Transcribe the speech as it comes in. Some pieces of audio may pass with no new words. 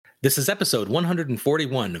This is episode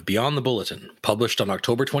 141 of Beyond the Bulletin, published on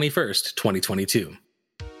October 21st, 2022.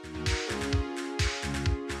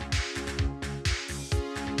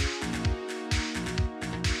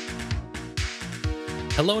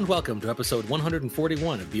 Hello and welcome to episode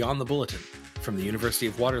 141 of Beyond the Bulletin. From the University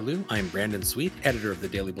of Waterloo, I'm Brandon Sweet, editor of the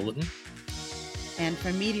Daily Bulletin. And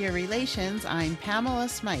from Media Relations, I'm Pamela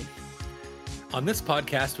Smythe. On this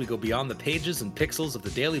podcast, we go beyond the pages and pixels of the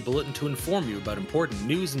Daily Bulletin to inform you about important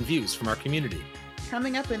news and views from our community.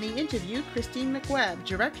 Coming up in the interview, Christine McWebb,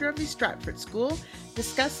 director of the Stratford School,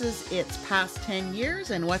 discusses its past 10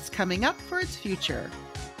 years and what's coming up for its future.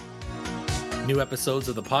 New episodes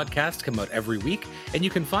of the podcast come out every week, and you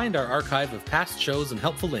can find our archive of past shows and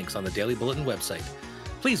helpful links on the Daily Bulletin website.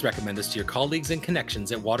 Please recommend us to your colleagues and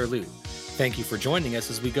connections at Waterloo. Thank you for joining us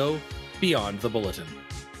as we go Beyond the Bulletin.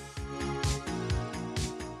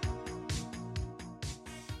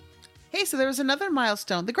 Hey, so there was another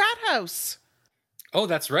milestone, the Grad House. Oh,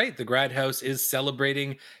 that's right. The Grad House is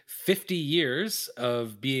celebrating 50 years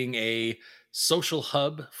of being a social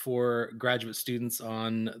hub for graduate students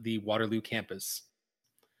on the Waterloo campus.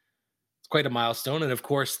 It's quite a milestone. And of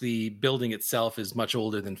course, the building itself is much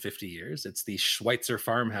older than 50 years. It's the Schweitzer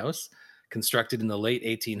Farmhouse, constructed in the late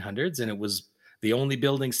 1800s. And it was the only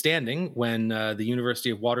building standing when the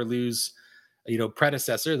University of Waterloo's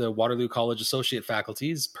predecessor, the Waterloo College Associate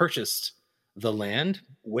Faculties, purchased the land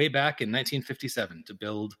way back in 1957 to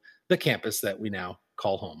build the campus that we now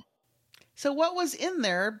call home. So what was in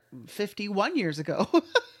there 51 years ago?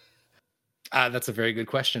 That's a very good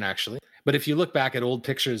question, actually. But if you look back at old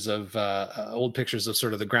pictures of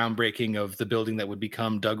sort of the groundbreaking of the building that would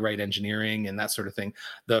become Doug Wright Engineering and that sort of thing,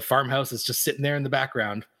 the farmhouse is just sitting there in the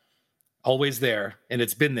background, always there, and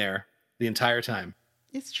it's been there the entire time.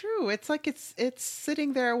 It's true. It's like it's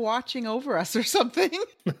sitting there watching over us or something.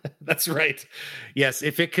 That's right. Yes,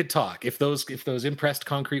 if it could talk, if those impressed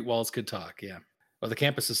concrete walls could talk, yeah. Well, the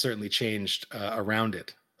campus has certainly changed around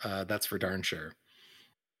it. That's for darn sure.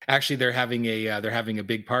 Actually, they're having a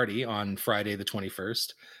big party on Friday the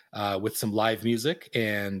 21st with some live music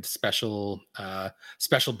and special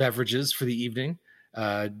beverages for the evening,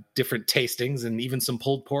 different tastings, and even some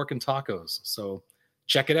pulled pork and tacos. So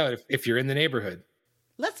check it out if you're in the neighborhood.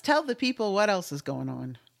 Let's tell the people what else is going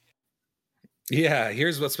on. Yeah,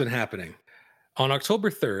 here's what's been happening. On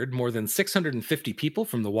October 3rd, more than 650 people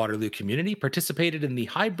from the Waterloo community participated in the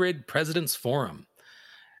Hybrid President's Forum.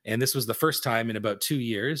 And this was the first time in about 2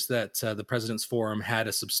 years that the President's Forum had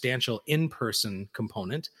a substantial in-person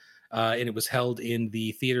component, and it was held in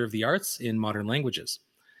the Theatre of the Arts in Modern Languages.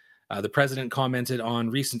 The President commented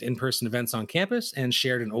on recent in-person events on campus and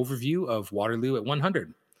shared an overview of Waterloo at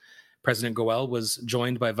 100. President Goel was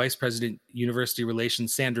joined by Vice President University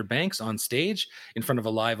Relations Sandra Banks on stage in front of a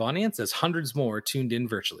live audience as hundreds more tuned in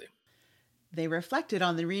virtually. They reflected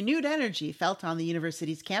on the renewed energy felt on the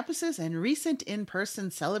university's campuses and recent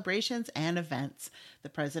in-person celebrations and events. The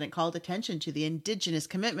president called attention to the Indigenous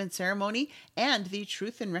Commitment Ceremony and the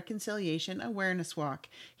Truth and Reconciliation Awareness Walk.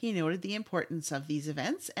 He noted the importance of these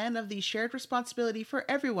events and of the shared responsibility for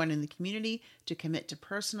everyone in the community to commit to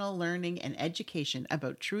personal learning and education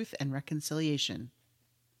about truth and reconciliation.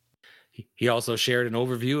 He also shared an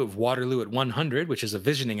overview of Waterloo at 100, which is a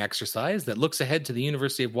visioning exercise that looks ahead to the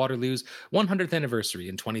University of Waterloo's 100th anniversary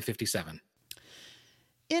in 2057.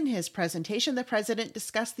 In his presentation, the president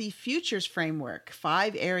discussed the Futures Framework,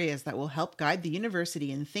 5 areas that will help guide the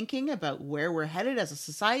university in thinking about where we're headed as a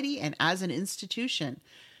society and as an institution.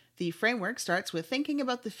 The framework starts with thinking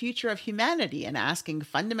about the future of humanity and asking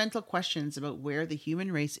fundamental questions about where the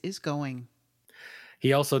human race is going.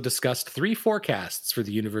 He also discussed 3 forecasts for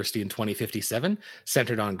the university in 2057,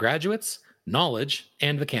 centered on graduates, knowledge,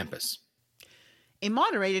 and the campus. A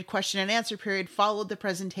moderated question and answer period followed the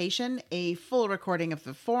presentation. A full recording of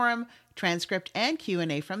the forum, transcript, and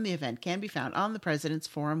Q&A from the event can be found on the President's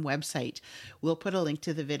Forum website. We'll put a link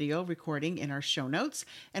to the video recording in our show notes.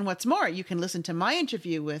 And what's more, you can listen to my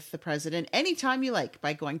interview with the president anytime you like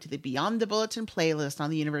by going to the Beyond the Bulletin playlist on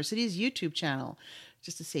the university's YouTube channel.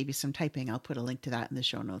 Just to save you some typing, I'll put a link to that in the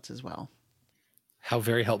show notes as well. How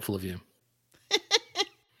very helpful of you.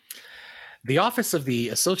 The Office of the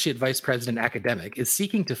Associate Vice President Academic is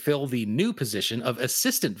seeking to fill the new position of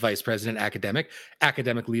Assistant Vice President Academic,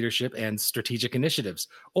 Academic Leadership and Strategic Initiatives,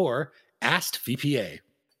 or AST VPA.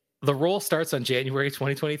 The role starts on January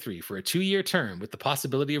 2023 for a 2-year term with the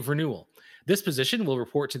possibility of renewal. This position will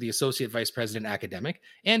report to the Associate Vice President Academic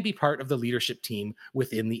and be part of the leadership team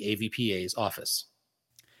within the AVPA's office.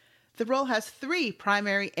 The role has 3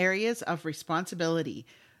 primary areas of responsibility: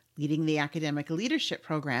 leading the academic leadership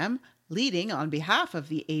program, leading on behalf of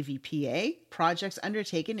the AVPA projects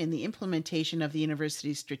undertaken in the implementation of the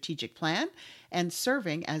university's strategic plan and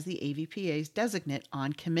serving as the AVPA's designate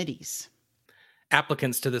on committees.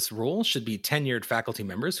 Applicants to this role should be tenured faculty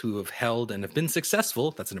members who have held and have been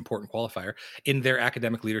successful, that's an important qualifier, in their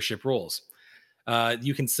academic leadership roles.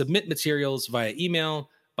 You can submit materials via email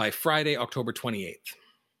by Friday, October 28th.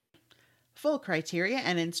 Full criteria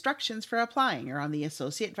and instructions for applying are on the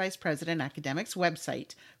Associate Vice President Academics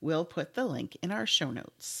website. We'll put the link in our show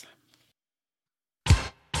notes.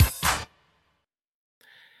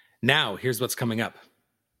 Now, here's what's coming up.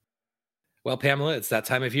 Well, Pamela, it's that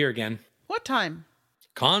time of year again. What time?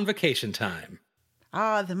 Convocation time.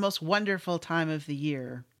 Ah, the most wonderful time of the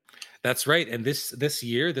year. That's right. And this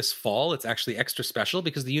year, this fall, it's actually extra special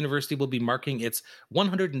because the university will be marking its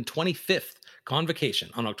 125th convocation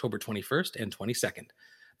on October 21st and 22nd.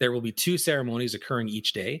 There will be 2 ceremonies occurring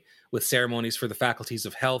each day, with ceremonies for the faculties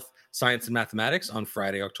of Health, Science, and Mathematics on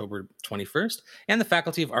Friday, October 21st, and the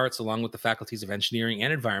Faculty of Arts, along with the faculties of Engineering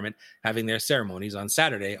and Environment, having their ceremonies on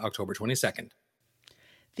Saturday, October 22nd.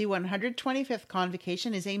 The 125th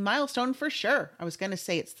convocation is a milestone for sure. I was going to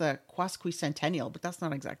say it's the quasquicentennial, but that's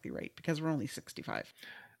not exactly right because we're only 65.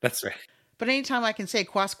 That's right. But anytime I can say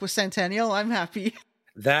quasquicentennial, I'm happy.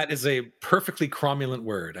 That is a perfectly cromulent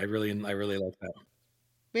word. I really like that.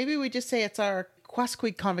 Maybe we just say it's our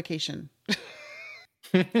quasqui convocation.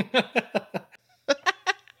 The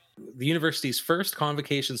university's first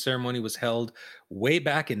convocation ceremony was held way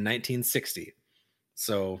back in 1960.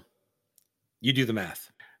 So you do the math.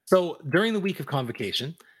 So during the week of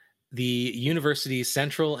convocation, the university's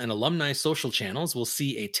central and alumni social channels will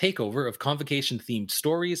see a takeover of convocation-themed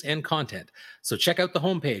stories and content. So check out the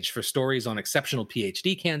homepage for stories on exceptional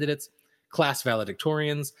PhD candidates, class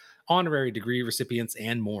valedictorians, honorary degree recipients,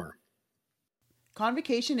 and more.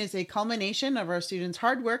 Convocation is a culmination of our students'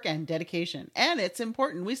 hard work and dedication, and it's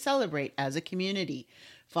important we celebrate as a community.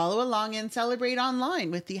 Follow along and celebrate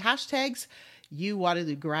online with the hashtags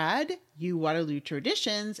UWaterlooGrad, UWaterloo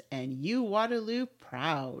Traditions, and UWaterloo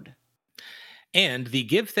Proud. And the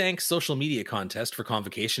Give Thanks social media contest for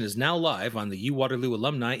convocation is now live on the UWaterloo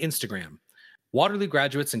alumni Instagram. Waterloo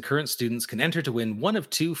graduates and current students can enter to win one of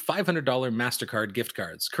 2 $500 MasterCard gift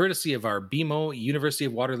cards, courtesy of our BMO University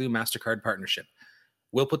of Waterloo MasterCard partnership.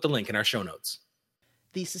 We'll put the link in our show notes.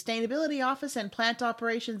 The Sustainability Office and Plant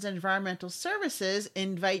Operations and Environmental Services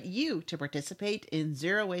invite you to participate in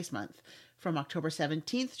Zero Waste Month. From October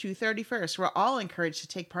 17th to 31st, we're all encouraged to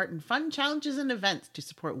take part in fun challenges and events to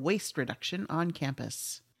support waste reduction on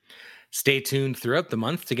campus. Stay tuned throughout the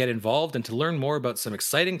month to get involved and to learn more about some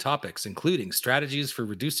exciting topics, including strategies for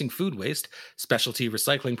reducing food waste, specialty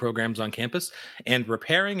recycling programs on campus, and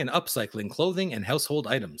repairing and upcycling clothing and household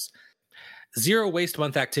items. Zero Waste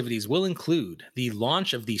Month activities will include the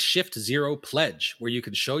launch of the Shift Zero Pledge, where you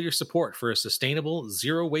can show your support for a sustainable,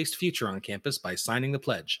 zero waste future on campus by signing the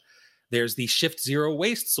pledge. There's the Shift Zero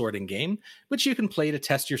Waste sorting game, which you can play to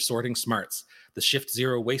test your sorting smarts. The Shift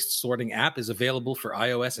Zero Waste sorting app is available for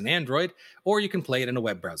iOS and Android, or you can play it in a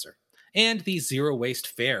web browser. And the Zero Waste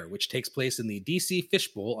Fair, which takes place in the DC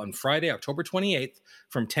Fishbowl on Friday, October 28th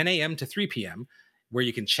from 10 a.m. to 3 p.m., where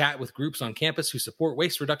you can chat with groups on campus who support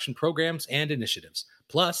waste reduction programs and initiatives.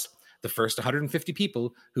 Plus, the first 150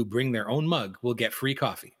 people who bring their own mug will get free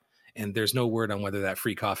coffee. And there's no word on whether that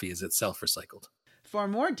free coffee is itself recycled. For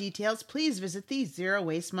more details, please visit the Zero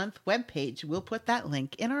Waste Month webpage. We'll put that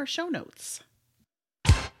link in our show notes.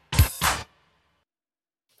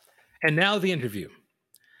 And now the interview.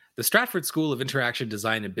 The Stratford School of Interaction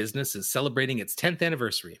Design and Business is celebrating its 10th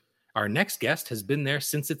anniversary. Our next guest has been there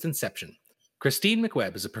since its inception. Christine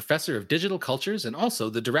McWebb is a professor of digital cultures and also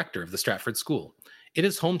the director of the Stratford School. It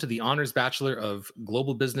is home to the Honors Bachelor of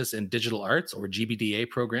Global Business and Digital Arts, or GBDA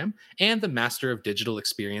program, and the Master of Digital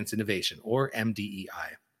Experience Innovation, or MDEI.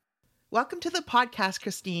 Welcome to the podcast,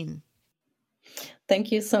 Christine. Thank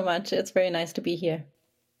you so much. It's very nice to be here.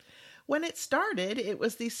 When it started, it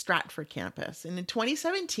was the Stratford campus, and in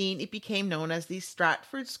 2017, it became known as the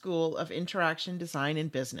Stratford School of Interaction Design and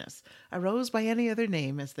Business. A rose by any other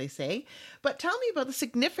name, as they say. But tell me about the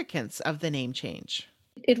significance of the name change.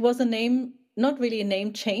 It was a name, not really a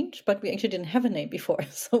name change, but we actually didn't have a name before.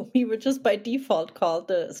 So we were just by default called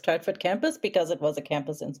the Stratford campus because it was a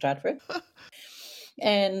campus in Stratford.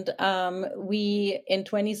 And we, in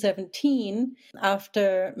 2017,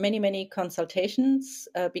 after many, many consultations,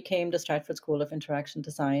 became the Stratford School of Interaction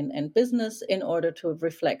Design and Business in order to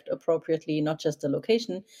reflect appropriately not just the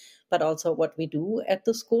location, but also what we do at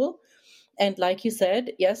the school. And like you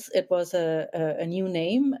said, yes, it was a new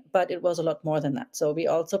name, but it was a lot more than that. So we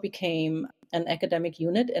also became an academic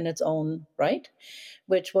unit in its own right,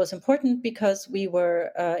 which was important because we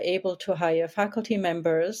were able to hire faculty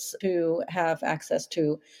members to have access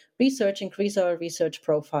to research, increase our research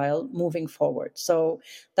profile moving forward. So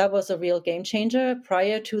that was a real game changer.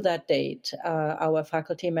 Prior to that date, our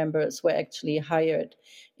faculty members were actually hired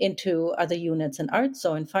into other units in arts,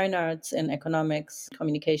 so in fine arts, in economics,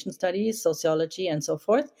 communication studies, sociology, and so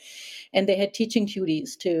forth. And they had teaching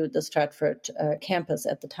duties to the Stratford campus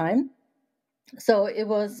at the time. So it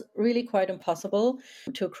was really quite impossible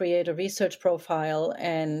to create a research profile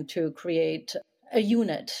and to create a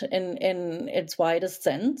unit in its widest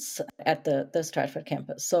sense at the Stratford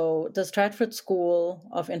campus. So the Stratford School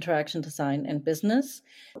of Interaction Design and Business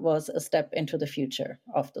was a step into the future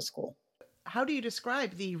of the school. How do you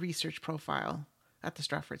describe the research profile at the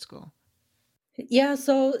Stratford School? Yeah,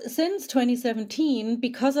 so since 2017,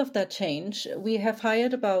 because of that change, we have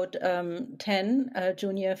hired about 10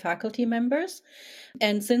 junior faculty members.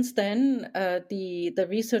 And since then, the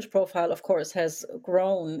research profile, of course, has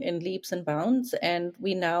grown in leaps and bounds. And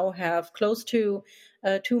we now have close to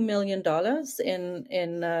 $2 million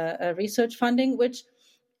in research funding, which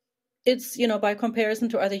it's, by comparison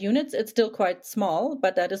to other units, it's still quite small,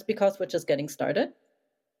 but that is because we're just getting started.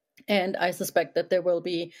 And I suspect that there will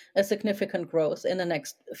be a significant growth in the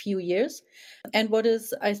next few years. And what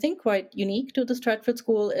is, I think, quite unique to the Stratford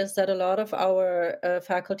School is that a lot of our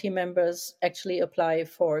faculty members actually apply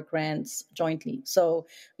for grants jointly. So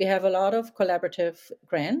we have a lot of collaborative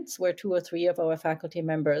grants where 2 or 3 of our faculty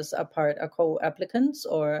members are co-applicants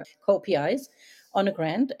or co-PIs on a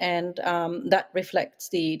grant. And that reflects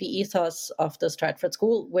the ethos of the Stratford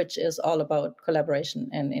School, which is all about collaboration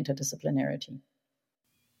and interdisciplinarity.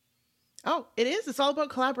 Oh, it is. It's all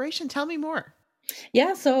about collaboration. Tell me more.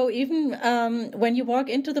 Yeah, so even when you walk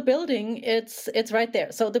into the building, it's right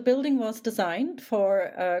there. So the building was designed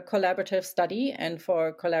for collaborative study and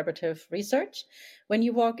for collaborative research. When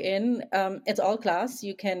you walk in, it's all glass.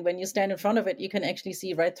 When you stand in front of it, you can actually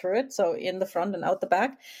see right through it. So in the front and out the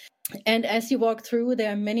back. And as you walk through,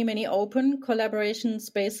 there are many, many open collaboration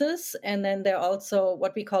spaces. And then there are also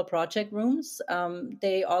what we call project rooms.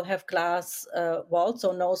 They all have glass walls,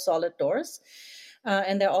 so no solid doors.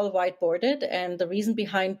 And they're all whiteboarded. And the reason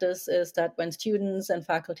behind this is that when students and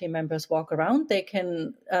faculty members walk around, they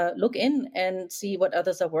can look in and see what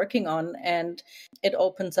others are working on. And it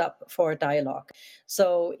opens up for dialogue.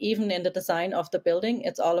 So even in the design of the building,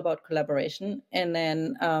 it's all about collaboration. And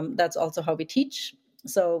then that's also how we teach.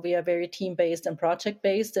 So we are very team-based and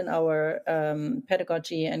project-based in our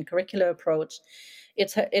pedagogy and curricular approach.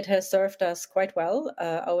 It has served us quite well.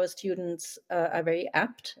 Our students are very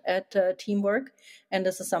apt at teamwork, and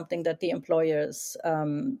this is something that the employers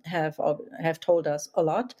have told us a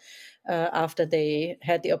lot after they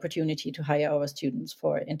had the opportunity to hire our students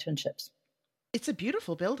for internships. It's a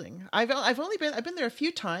beautiful building. I've been there a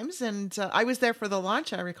few times, and I was there for the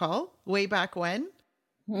launch. I recall way back when.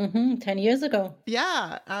 10 years ago.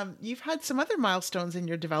 Yeah. You've had some other milestones in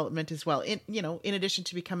your development as well. In addition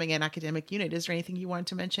to becoming an academic unit, is there anything you want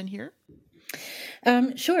to mention here?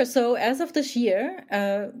 Sure. So as of this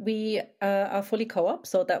year, we are fully co-op.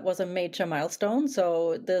 So that was a major milestone.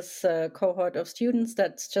 So this cohort of students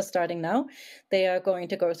that's just starting now, they are going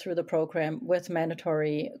to go through the program with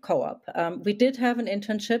mandatory co-op. We did have an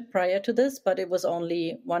internship prior to this, but it was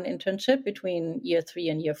only one internship between year 3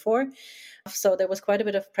 and year 4. So there was quite a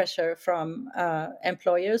bit of pressure from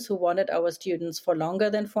employers who wanted our students for longer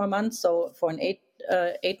than 4 months, so for an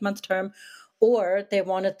 8-month term, or they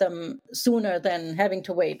wanted them sooner than having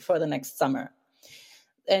to wait for the next summer.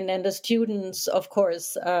 And then the students, of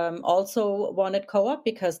course, also wanted co-op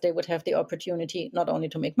because they would have the opportunity not only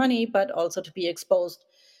to make money, but also to be exposed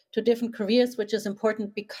to different careers, which is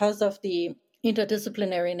important because of the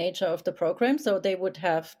interdisciplinary nature of the program. So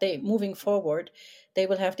moving forward, they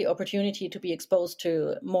will have the opportunity to be exposed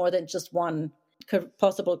to more than just one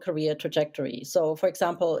possible career trajectory. So, for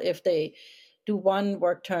example, if they do one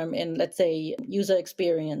work term in, let's say, user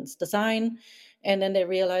experience design, and then they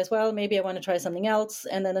realize, well, maybe I want to try something else.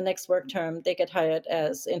 And then the next work term, they get hired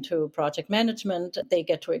into project management. They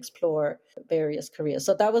get to explore various careers.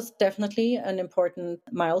 So that was definitely an important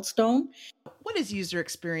milestone. What is user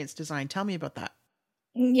experience design? Tell me about that.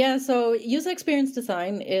 Yeah, so user experience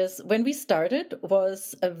design when we started,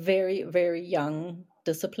 was a very, very young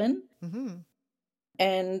discipline. Mm-hmm.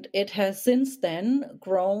 And it has since then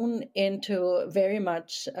grown into very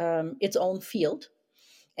much its own field.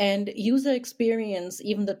 And user experience,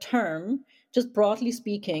 even the term, just broadly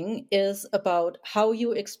speaking, is about how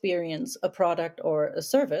you experience a product or a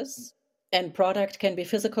service. And product can be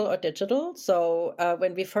physical or digital. So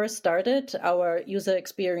when we first started, our user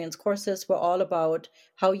experience courses were all about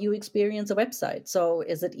how you experience a website. So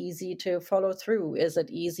is it easy to follow through? Is it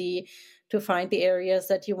easy to find the areas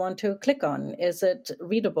that you want to click on? Is it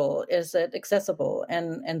readable? Is it accessible?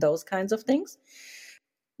 And those kinds of things.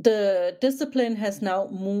 The discipline has now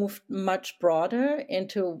moved much broader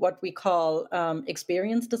into what we call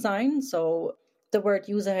experience design. So the word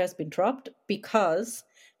user has been dropped because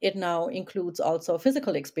it now includes also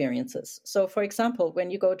physical experiences. So, for example, when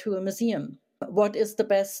you go to a museum, what is the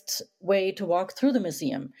best way to walk through the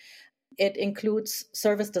museum? It includes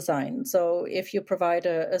service design. So if you provide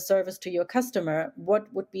a service to your customer,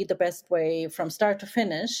 what would be the best way from start to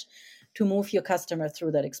finish to move your customer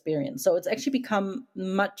through that experience? So it's actually become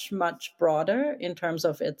much, much broader in terms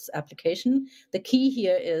of its application. The key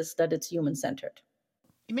here is that it's human-centered.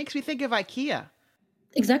 It makes me think of IKEA.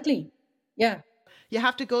 Exactly. Yeah. You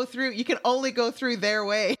have to go through, you can only go through their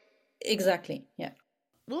way. Exactly. Yeah.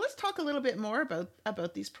 Well, let's talk a little bit more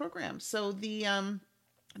about these programs. So the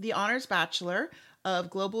Honors Bachelor of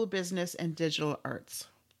Global Business and Digital Arts.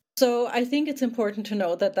 So I think it's important to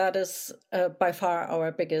know that that is by far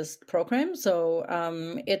our biggest program. So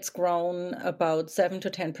it's grown about 7 to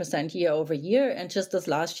 10% year over year. And just this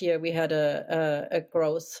last year, we had a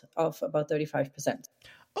growth of about 35%.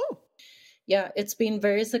 Oh, yeah, it's been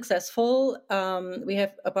very successful. We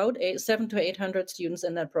have about 700 to 800 students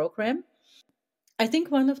in that program. I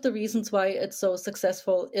think one of the reasons why it's so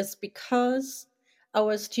successful is because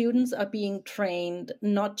our students are being trained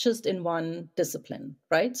not just in one discipline,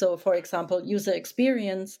 right? So, for example, user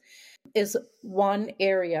experience is one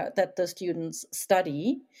area that the students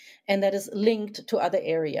study and that is linked to other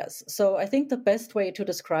areas. So I think the best way to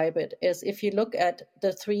describe it is if you look at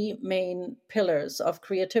the three main pillars of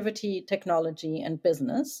creativity, technology, and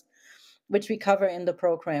business, which we cover in the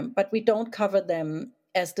program, but we don't cover them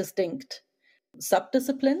as distinct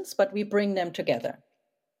subdisciplines, but we bring them together.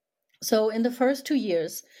 So in the first 2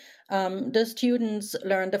 years, the students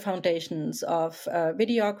learn the foundations of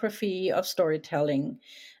videography, of storytelling,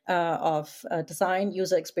 of design,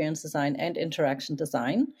 user experience design, and interaction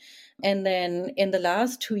design. And then in the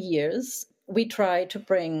last 2 years, we try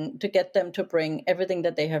to get them to bring everything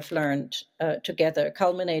that they have learned together,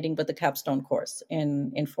 culminating with the capstone course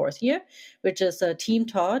in fourth year, which is a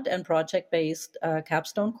team-taught and project-based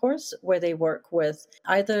capstone course where they work with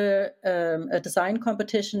either a design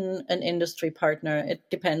competition, an industry partner, it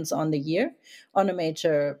depends on the year, on a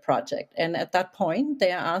major project. And at that point,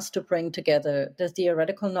 they are asked to bring together the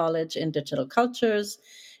theoretical knowledge in digital cultures,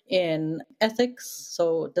 in ethics,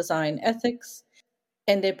 so design ethics,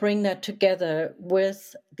 and they bring that together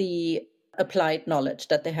with the applied knowledge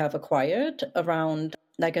that they have acquired around,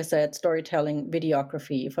 like I said, storytelling,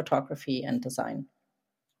 videography, photography, and design.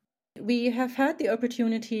 We have had the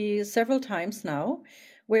opportunity several times now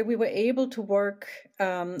where we were able to work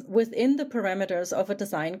within the parameters of a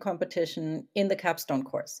design competition in the capstone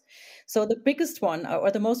course. So the biggest one,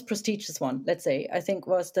 or the most prestigious one, let's say, I think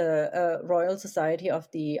was the Royal Society of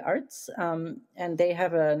the Arts. And they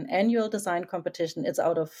have an annual design competition. It's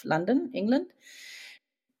out of London, England.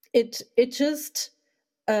 It just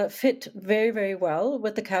fit very, very well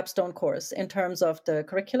with the capstone course in terms of the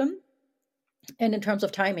curriculum and in terms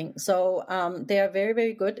of timing. So they are very,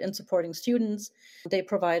 very good in supporting students. They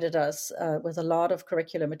provided us with a lot of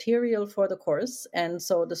curricular material for the course. And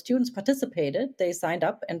so the students participated. They signed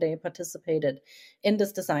up and they participated in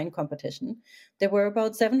this design competition. There were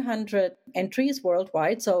about 700 entries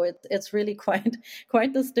worldwide. So it's really quite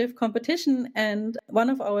the stiff competition. And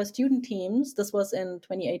one of our student teams, this was in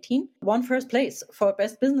 2018, won first place for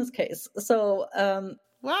best business case. So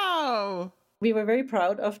wow. We were very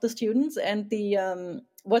proud of the students and the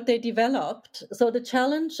what they developed. So the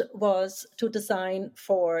challenge was to design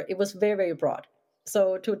it was very, very broad.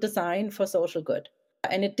 So to design for social good.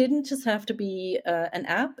 And it didn't just have to be an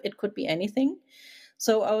app, it could be anything.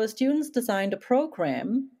 So our students designed a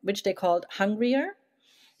program, which they called Hungrier.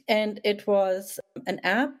 And it was an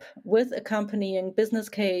app with accompanying business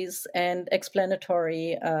case and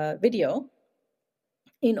explanatory video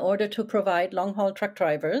in order to provide long-haul truck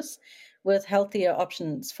drivers with healthier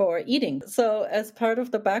options for eating. So as part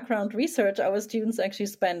of the background research, our students actually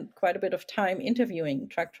spent quite a bit of time interviewing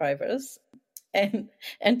truck drivers and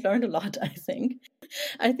learned a lot, I think.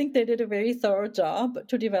 I think they did a very thorough job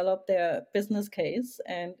to develop their business case,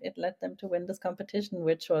 and it led them to win this competition,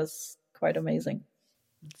 which was quite amazing.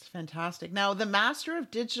 It's fantastic. Now, the Master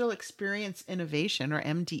of Digital Experience Innovation, or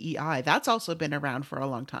MDEI, that's also been around for a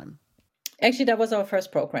long time. Actually, that was our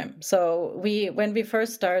first program. So when we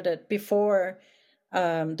first started, before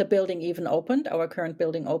the building even opened. Our current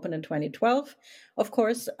building opened in 2012, of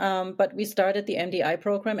course, but we started the MDI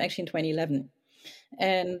program actually in 2011.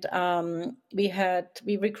 And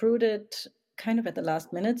we recruited kind of at the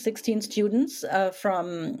last minute 16 students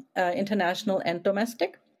from international and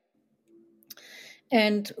domestic.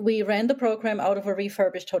 And we ran the program out of a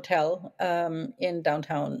refurbished hotel in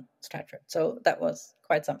downtown Stratford. So that was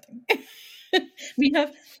quite something.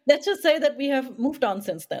 Let's just say that we have moved on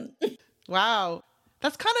since then. Wow.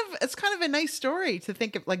 It's kind of a nice story to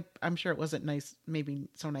think of. Like, I'm sure it wasn't nice, maybe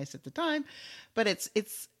so nice at the time, but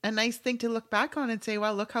it's a nice thing to look back on and say,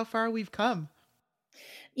 wow, look how far we've come.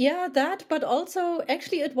 Yeah, that, but also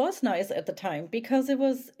actually it was nice at the time because there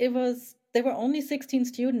were only 16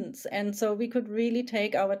 students, and so we could really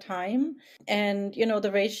take our time. And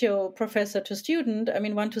the ratio professor to student, I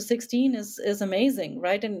mean, 1 to 16 is amazing,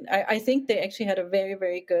 right? And I think they actually had a very,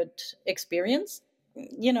 very good experience.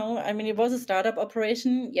 I mean, it was a startup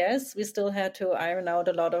operation. Yes, we still had to iron out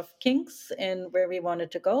a lot of kinks in where we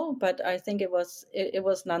wanted to go, but I think it was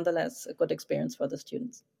nonetheless a good experience for the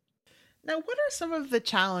students. Now, what are some of the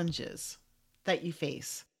challenges that you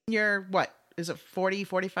face? You're, what, is it 40,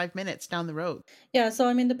 45 minutes down the road? Yeah, so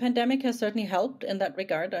I mean, the pandemic has certainly helped in that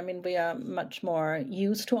regard. I mean, we are much more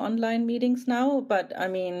used to online meetings now, but I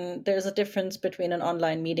mean, there's a difference between an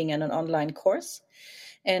online meeting and an online course.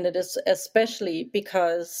 And it is especially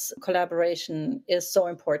because collaboration is so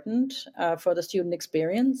important for the student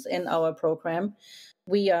experience in our program.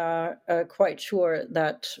 We are quite sure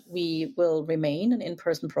that we will remain an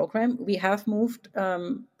in-person program. We have moved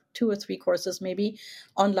 2 or 3 courses maybe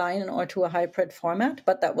online or to a hybrid format,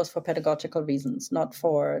 but that was for pedagogical reasons, not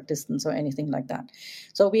for distance or anything like that.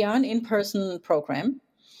 So we are an in-person program.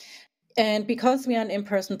 And because we are an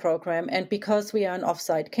in-person program and because we are an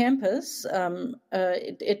off-site campus,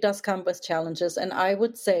 it does come with challenges. And I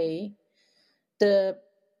would say the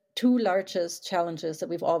 2 largest challenges that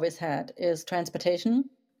we've always had is transportation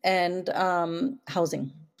and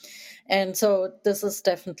housing. And so this is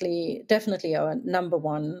definitely our number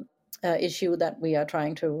one issue that we are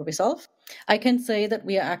trying to resolve. I can say that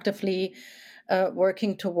we are actively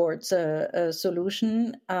working towards a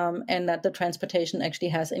solution and that the transportation actually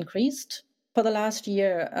has increased. For the last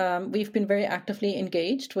year, we've been very actively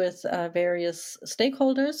engaged with various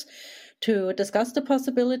stakeholders to discuss the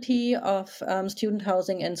possibility of student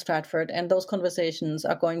housing in Stratford. And those conversations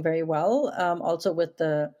are going very well. Also with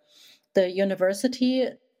the university,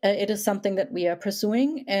 it is something that we are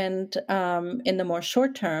pursuing. And in the more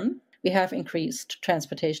short term, we have increased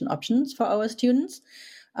transportation options for our students.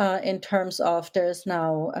 In terms of there's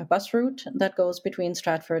now a bus route that goes between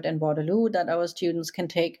Stratford and Waterloo that our students can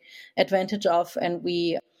take advantage of. And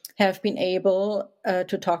we have been able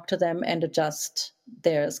to talk to them and adjust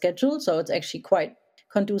their schedule. So it's actually quite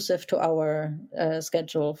conducive to our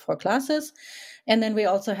schedule for classes. And then we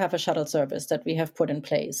also have a shuttle service that we have put in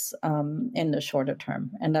place in the shorter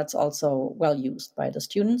term. And that's also well used by the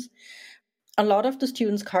students. A lot of the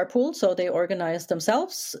students carpool, so they organize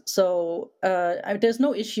themselves. So there's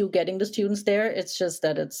no issue getting the students there. It's just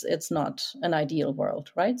that it's not an ideal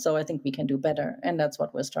world, right? So I think we can do better, and that's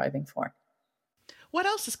what we're striving for. What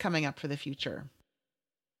else is coming up for the future?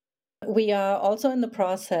 We are also in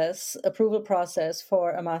the approval process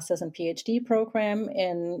for a master's and PhD program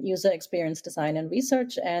in user experience design and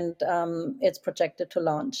research, and it's projected to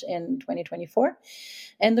launch in 2024.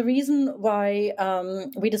 And the reason why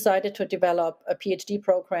we decided to develop a PhD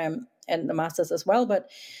program and the master's as well, but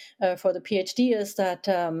for the PhD is that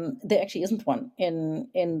there actually isn't one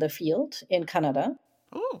in the field in Canada.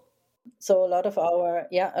 Oh. So a lot of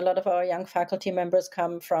our young faculty members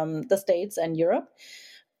come from the States and Europe.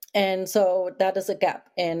 And so that is a gap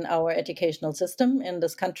in our educational system in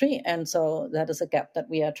this country. And so that is a gap that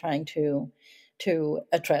we are trying to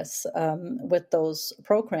address with those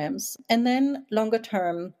programs. And then longer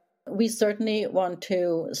term, we certainly want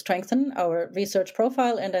to strengthen our research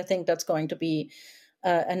profile. And I think that's going to be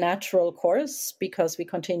a natural course because we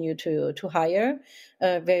continue to hire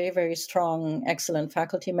very, very strong, excellent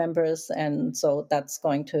faculty members. And so that's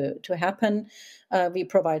going to happen. We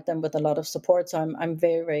provide them with a lot of support. So I'm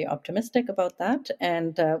very, very optimistic about that.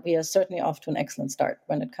 And we are certainly off to an excellent start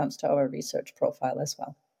when it comes to our research profile as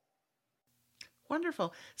well.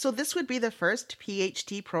 Wonderful. So this would be the first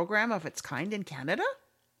PhD program of its kind in Canada?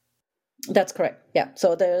 That's correct. Yeah.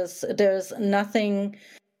 So there's nothing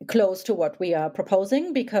close to what we are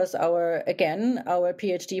proposing because our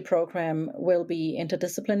PhD program will be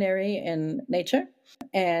interdisciplinary in nature.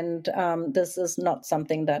 And this is not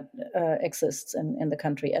something that exists in the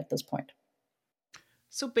country at this point.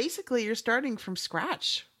 So basically you're starting from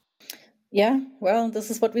scratch. Yeah, well, this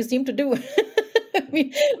is what we seem to do.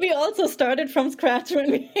 we also started from scratch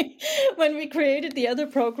when we created the other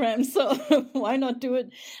program. So why not do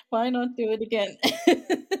it? Why not do it again?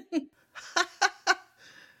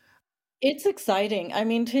 It's exciting. I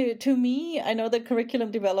mean, to me, I know that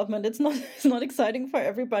curriculum development it's not exciting for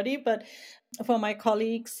everybody, but for my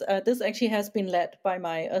colleagues, this actually has been led by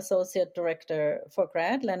my associate director for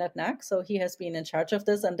grad, Leonard Knack. So he has been in charge of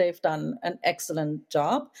this, and they've done an excellent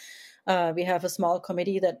job. We have a small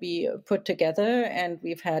committee that we put together, and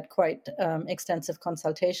we've had quite extensive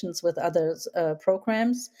consultations with other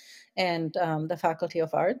programs and the Faculty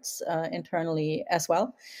of Arts internally as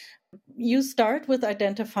well. You start with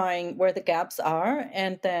identifying where the gaps are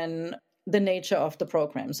and then the nature of the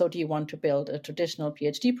program. So do you want to build a traditional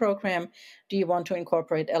PhD program? Do you want to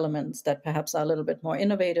incorporate elements that perhaps are a little bit more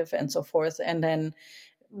innovative and so forth? And then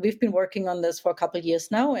we've been working on this for a couple of years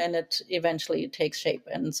now, and it eventually takes shape.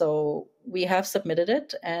 And so we have submitted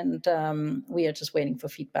it, and we are just waiting for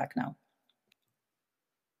feedback now.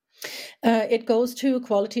 It goes to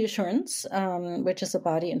quality assurance, which is a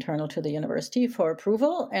body internal to the university for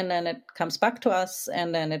approval, and then it comes back to us,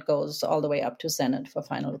 and then it goes all the way up to Senate for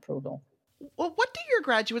final approval. Well, what do your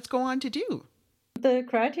graduates go on to do? The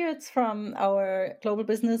graduates from our Global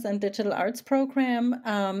Business and Digital Arts program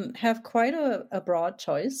have quite a broad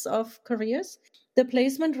choice of careers. The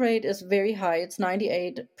placement rate is very high. It's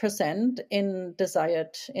 98% in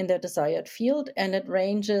their desired field, and it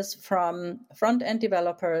ranges from front-end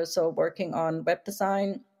developers, so working on web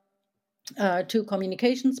design, to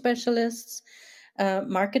communication specialists.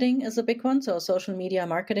 Marketing is a big one, so social media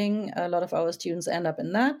marketing. A lot of our students end up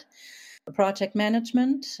in that. Project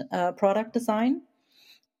management, product design.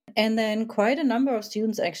 And then quite a number of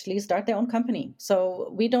students actually start their own company. So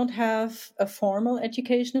we don't have a formal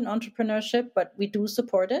education in entrepreneurship, but we do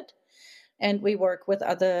support it. And we work with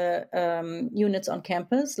other units on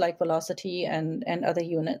campus, like Velocity and other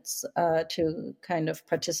units, to kind of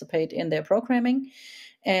participate in their programming.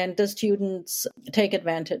 And the students take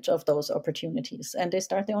advantage of those opportunities, and they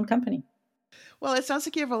start their own company. Well, it sounds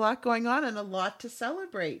like you have a lot going on and a lot to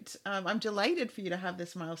celebrate. I'm delighted for you to have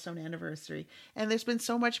this milestone anniversary. And there's been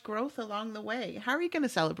so much growth along the way. How are you going to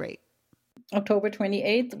celebrate? October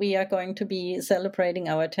 28th, we are going to be celebrating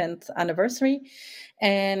our 10th anniversary.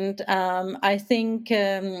 And I think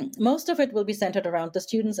most of it will be centered around the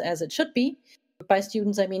students, as it should be. By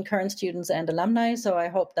students, I mean current students and alumni. So I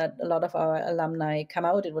hope that a lot of our alumni come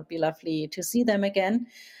out. It would be lovely to see them again.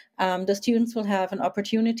 The students will have an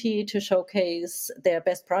opportunity to showcase their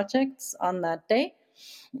best projects on that day.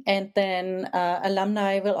 And then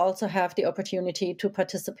alumni will also have the opportunity to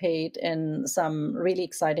participate in some really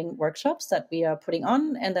exciting workshops that we are putting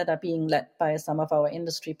on and that are being led by some of our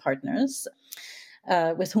industry partners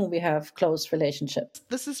with whom we have close relationships.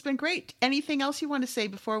 This has been great. Anything else you want to say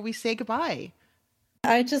before we say goodbye?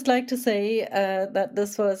 I'd just like to say that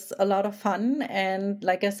this was a lot of fun. And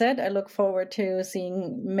like I said, I look forward to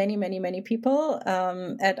seeing many, many, many people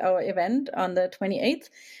at our event on the 28th.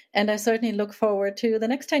 And I certainly look forward to the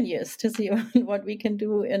next 10 years to see what we can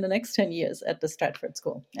do in the next 10 years at the Stratford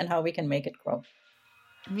School and how we can make it grow.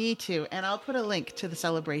 Me too. And I'll put a link to the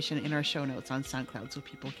celebration in our show notes on SoundCloud so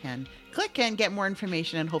people can click and get more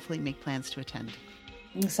information and hopefully make plans to attend.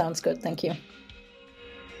 Sounds good. Thank you.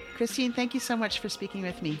 Christine, thank you so much for speaking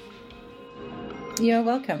with me. You're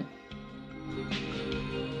welcome.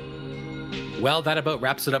 Well, that about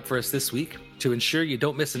wraps it up for us this week. To ensure you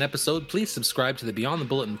don't miss an episode, please subscribe to the Beyond the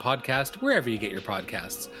Bulletin podcast wherever you get your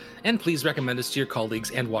podcasts. And please recommend us to your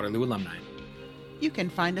colleagues and Waterloo alumni. You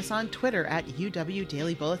can find us on Twitter at UW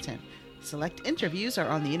Daily Bulletin. Select interviews are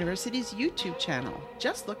on the university's YouTube channel.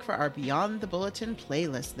 Just look for our Beyond the Bulletin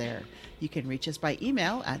playlist there. You can reach us by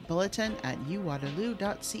email at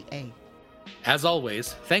bulletin@uwaterloo.ca. As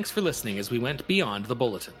always, thanks for listening as we went beyond the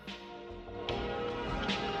bulletin.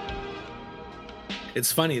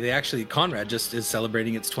 It's funny, Conrad just is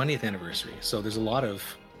celebrating its 20th anniversary. So there's a lot of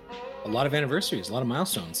anniversaries, a lot of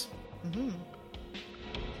milestones. Mm-hmm.